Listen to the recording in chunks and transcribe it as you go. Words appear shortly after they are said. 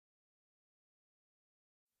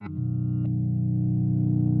The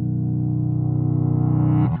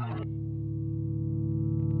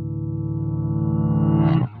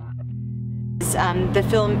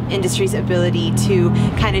film industry's ability to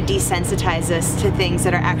kind of desensitize us to things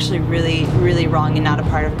that are actually really, really wrong and not a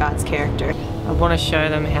part of God's character. I want to show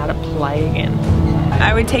them how to play again.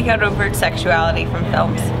 I would take out overt sexuality from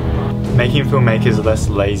films. Making filmmakers less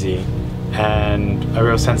lazy and a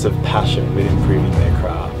real sense of passion with improving their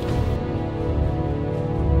craft.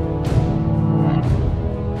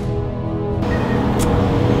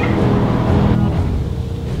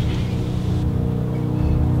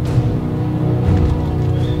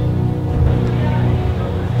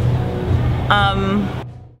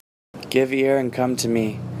 Give ear and come to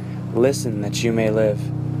me. Listen that you may live.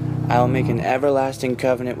 I will make an everlasting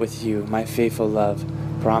covenant with you, my faithful love,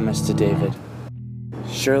 promised to David.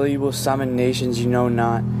 Surely you will summon nations you know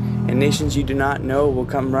not, and nations you do not know will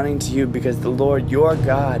come running to you because the Lord your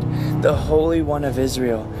God, the Holy One of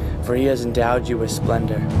Israel, for he has endowed you with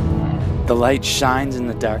splendor. The light shines in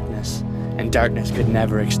the darkness, and darkness could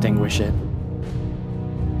never extinguish it.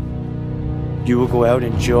 You will go out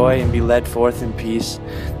in joy and be led forth in peace.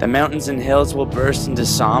 The mountains and hills will burst into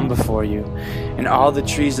song before you, and all the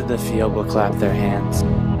trees of the field will clap their hands.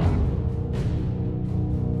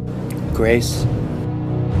 Grace,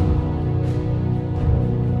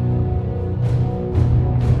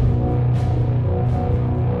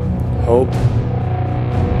 hope,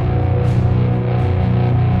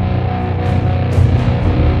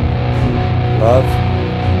 love,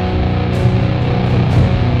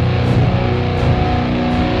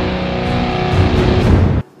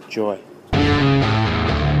 joy.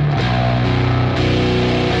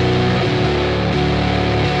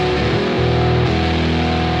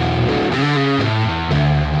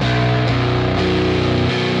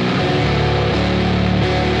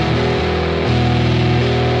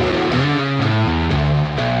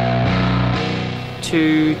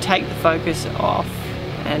 To take the focus off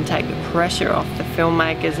and take the pressure off the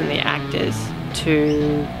filmmakers and the actors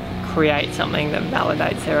to create something that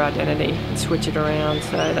validates their identity and switch it around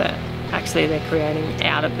so that actually they're creating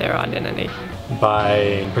out of their identity.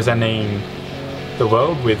 By presenting the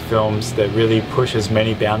world with films that really push as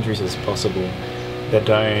many boundaries as possible, that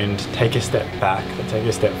don't take a step back, that take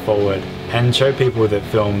a step forward, and show people that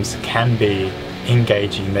films can be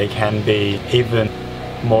engaging, they can be even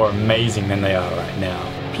more amazing than they are right now.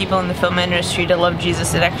 People in the film industry to love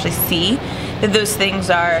Jesus and actually see that those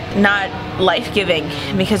things are not life-giving,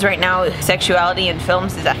 because right now sexuality in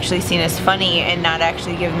films is actually seen as funny and not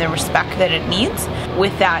actually given the respect that it needs.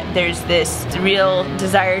 With that, there's this real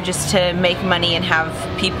desire just to make money and have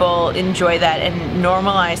people enjoy that and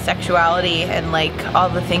normalize sexuality and like all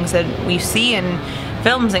the things that we see in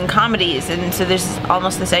films and comedies. And so there's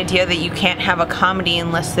almost this idea that you can't have a comedy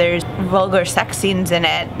unless there's vulgar sex scenes in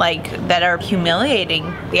it, like that are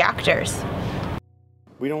humiliating the actors.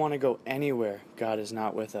 We don't want to go anywhere God is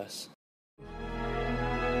not with us.